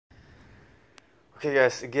Okay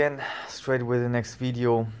guys, again, straight with the next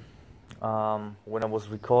video. When I was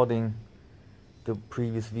recording the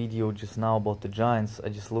previous video just now about the Giants, I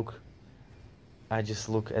just look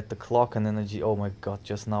at the clock and then oh my god,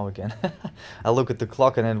 just now again. I look at the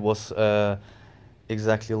clock and it was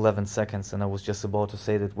exactly 11 seconds, and I was just about to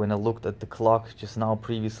say that when I looked at the clock just now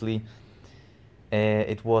previously,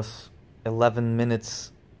 it was 11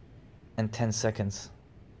 minutes and 10 seconds,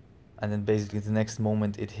 and then basically the next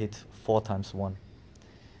moment it hit 4 times 1.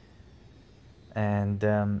 And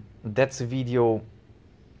that's a video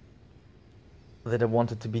that I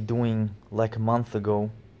wanted to be doing like a month ago,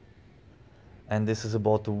 and this is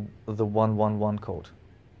about the 111 code,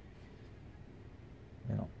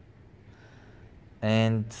 you know.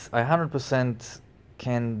 And I 100%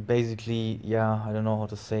 can basically, I don't know how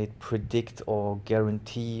to say it, predict or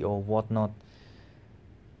guarantee or whatnot.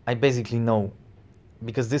 I basically know,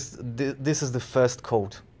 because this is the first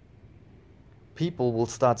code. People will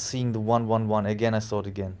start seeing the 111 again. I saw it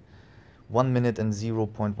again. 1 minute and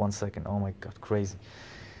 0.1 second. Oh my god, crazy.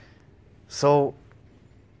 So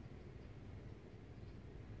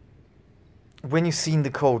when you've seen the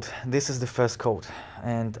code, this is the first code,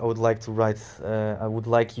 and I would like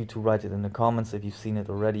you to write it in the comments if you've seen it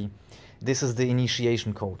already. This is the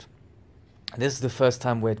initiation code. This is the first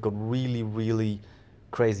time where it got really, really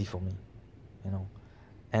crazy for me, you know.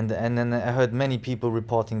 And then I heard many people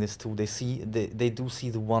reporting this too. They do see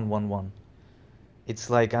the 111. It's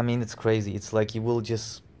like, I mean, it's crazy. It's like you will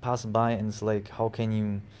just pass by and it's like, how can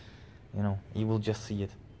you know, you will just see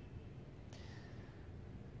it.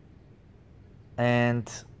 And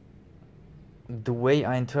the way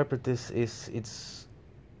I interpret this is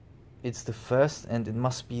it's the first, and it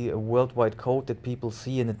must be a worldwide code that people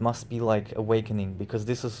see, and it must be like awakening, because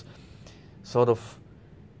this is sort of,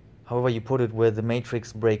 however you put it, where the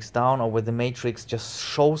Matrix breaks down, or where the Matrix just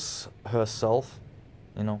shows herself,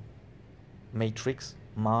 you know. Matrix,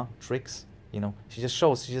 you know. She just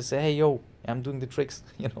shows, she just say, hey yo, I'm doing the tricks,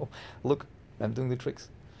 you know. Look, I'm doing the tricks.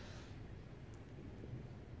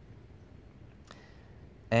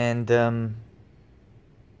 And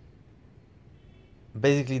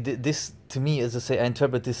basically this, to me, as I say, I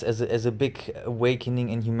interpret this as a big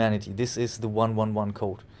awakening in humanity. This is the 111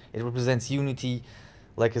 code. It represents unity.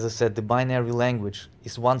 Like, as I said, the binary language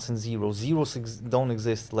is ones and zeros. Zeros don't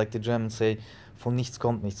exist, like the Germans say, von nichts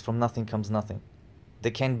kommt nichts, from nothing comes nothing.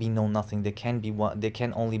 There can be no nothing, there can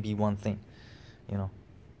only be one thing, you know,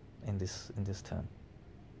 in this term.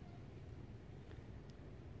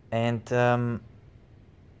 And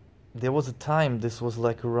there was a time, this was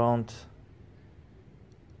like around,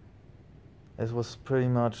 it was pretty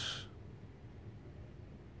much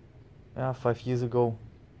 5 years ago,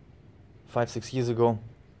 5-6 years ago,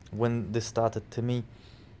 when this started to me,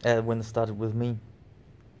 when it started with me.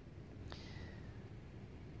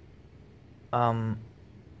 I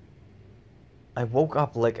woke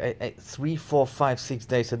up like 3, 4, 5, 6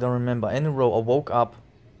 days, I don't remember, in a row. I woke up,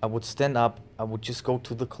 I would stand up, I would just go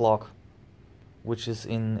to the clock, which is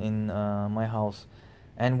in my house,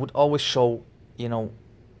 and would always show, you know,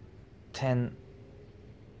 10,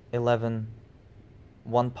 11,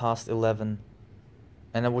 1 past 11,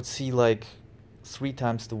 and I would see like 3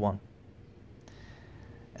 times the 1.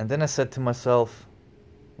 And then I said to myself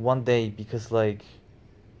one day, because like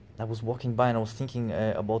I was walking by and I was thinking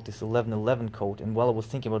about this 1111 code, and while I was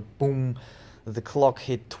thinking about, boom, the clock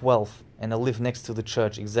hit 12, and I live next to the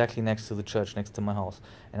church, exactly next to the church, next to my house,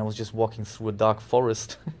 and I was just walking through a dark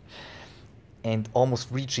forest and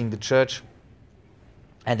almost reaching the church,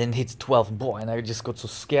 and then hit 12, boy, and I just got so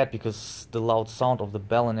scared because the loud sound of the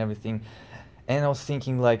bell and everything. And I was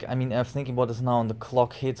thinking, like, I mean, I'm thinking about this now, and the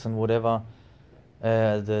clock hits and whatever,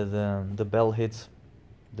 the bell hits,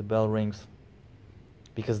 the bell rings,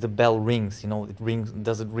 because the bell rings, you know, it rings.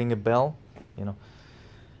 Does it ring a bell, you know?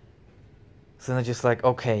 So then I just like,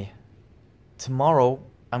 okay, tomorrow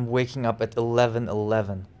I'm waking up at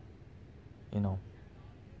 11:11, you know.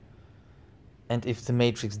 And if the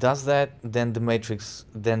Matrix does that, then the Matrix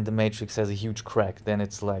has a huge crack. Then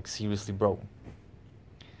it's like seriously broken.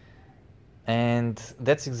 And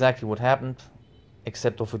that's exactly what happened,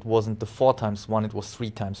 except if it wasn't the 4 times 1, it was 3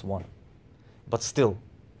 times 1. But still,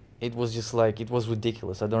 it was just like, it was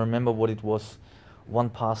ridiculous. I don't remember what it was, 1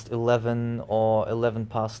 past 11 or 11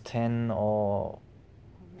 past 10 or,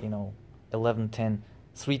 you know, 11:10,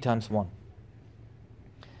 3 times 1.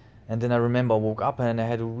 And then I remember I woke up and I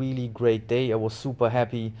had a really great day. I was super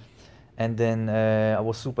happy. And then I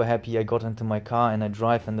was super happy. I got into my car and I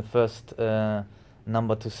drive, and the first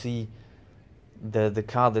number to see, the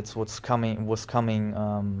car was coming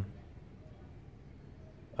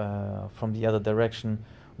from the other direction,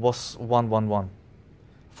 was 111.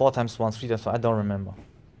 4 times 1, 3 times 1, I don't remember.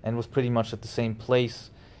 And it was pretty much at the same place.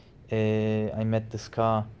 I met this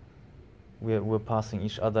car. We're passing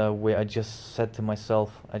each other, where I just said to myself,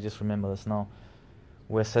 I just remember this now,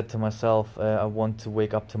 where I said to myself, I want to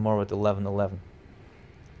wake up tomorrow at 11:11.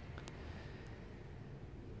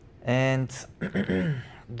 And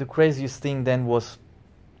the craziest thing then was,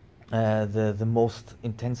 the most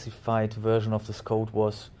intensified version of this code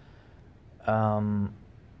was,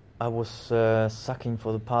 I was sucking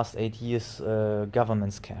for the past 8 years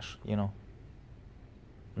government's cash, you know,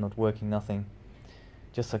 not working, nothing,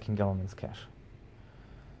 just sucking government's cash.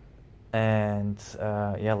 And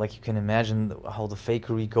yeah, like you can imagine how the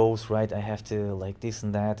fakery goes, right? I have to like this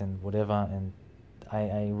and that and whatever. And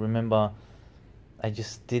I remember I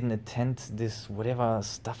just didn't attend this whatever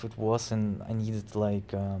stuff it was, and I needed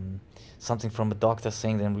like something from a doctor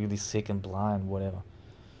saying that I'm really sick and blah and whatever.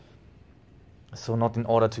 So not in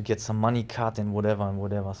order to get some money cut and whatever and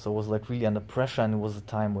whatever. So it was like really under pressure, and it was a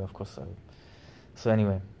time where, of course, so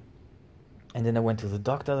anyway. And then I went to the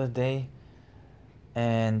doctor the day,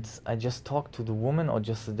 and I just talked to the woman, or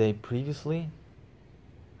just the day previously.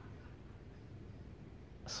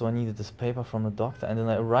 So I needed this paper from the doctor, and then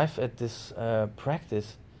I arrived at this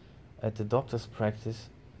practice, at the doctor's practice,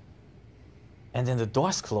 and then the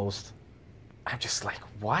door's closed. I'm just like,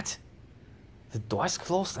 what? The door's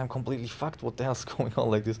closed? I'm completely fucked. What the hell's going on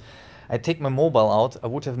like this? I take my mobile out. I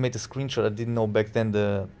would have made a screenshot. I didn't know back then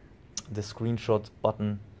the screenshot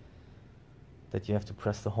button, that you have to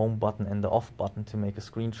press the home button and the off button to make a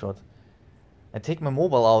screenshot. I take my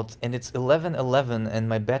mobile out, and it's 11:11, and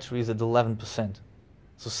my battery is at 11%.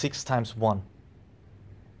 So 6 times 1.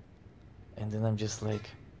 And then I'm just like,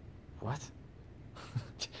 what?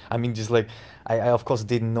 I mean, just like, I of course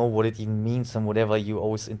didn't know what it even means and whatever. You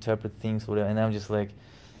always interpret things, whatever. And I'm just like,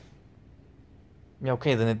 yeah,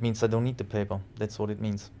 okay, then it means I don't need the paper. That's what it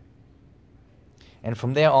means. And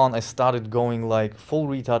from there on, I started going like full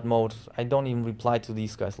retard mode. I don't even reply to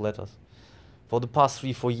these guys' letters. For the past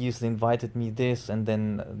 3-4 years, they invited me this, and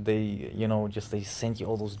then they, you know, just they sent you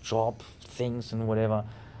all those job things and whatever.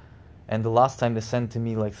 And the last time they sent to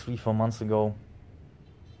me, like 3-4 months ago,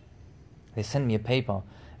 they sent me a paper,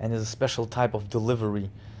 and there's a special type of delivery,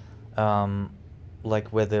 like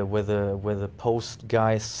where the post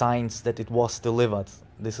guy signs that it was delivered.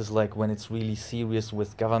 This is like when it's really serious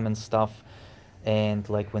with government stuff, and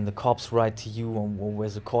like when the cops write to you, or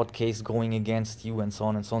there's a court case going against you, and so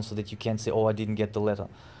on and so on, so that you can't say, oh, I didn't get the letter.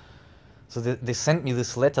 So they sent me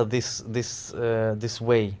this letter this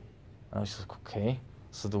way. And I was like, okay,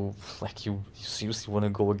 so like you seriously want to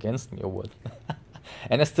go against me or what?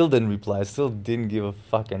 And I still didn't reply. I still didn't give a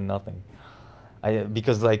fuck and nothing.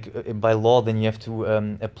 Because like by law, then you have to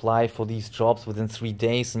apply for these jobs within 3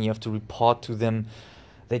 days, and you have to report to them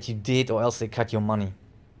that you did, or else they cut your money.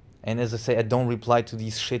 And as I say, I don't reply to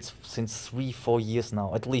these shits since 3-4 years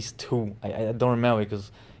now, at least 2. I don't remember,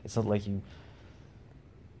 because it's not like you.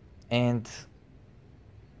 And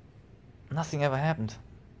nothing ever happened,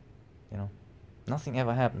 you know. Nothing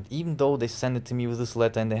ever happened. Even though they sent it to me with this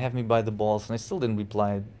letter, and they have me by the balls, and I still didn't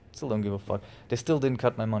reply. Still don't give a fuck. They still didn't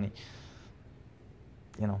cut my money,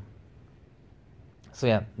 you know. So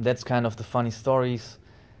yeah, that's kind of the funny stories.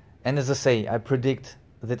 And as I say, I predict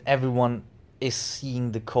that everyone is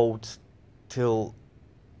seeing the code till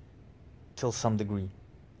some degree.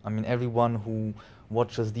 I mean, everyone who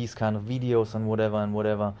watches these kind of videos and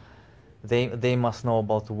whatever, they must know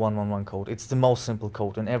about the 111 code. It's the most simple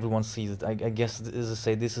code, and everyone sees it. I guess, as I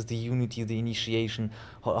say, this is the unity, the initiation,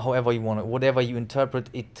 however you want it. Whatever you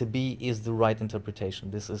interpret it to be is the right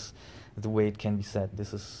interpretation. This is the way it can be said.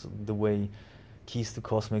 This is the way Keys to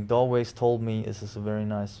Cosmic Doorways told me. This is a very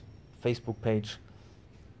nice Facebook page.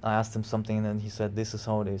 I asked him something, and then he said, this is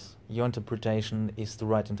how it is. Your interpretation is the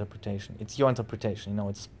right interpretation. It's your interpretation, you know.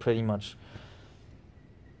 It's pretty much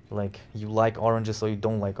like, you like oranges or you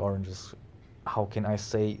don't like oranges. How can I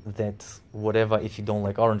say that whatever if you don't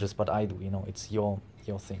like oranges, but I do, you know. It's your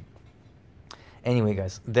thing. Anyway,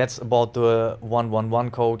 guys, that's about the 111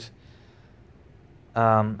 code.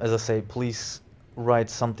 As I say, please write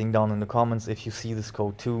something down in the comments if you see this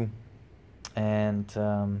code too. And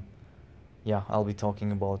yeah, I'll be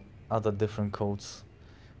talking about other different codes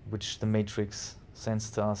which the Matrix sends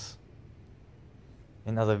to us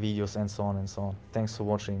in other videos, and so on and so on. Thanks for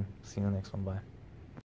watching. See you in the next one. Bye.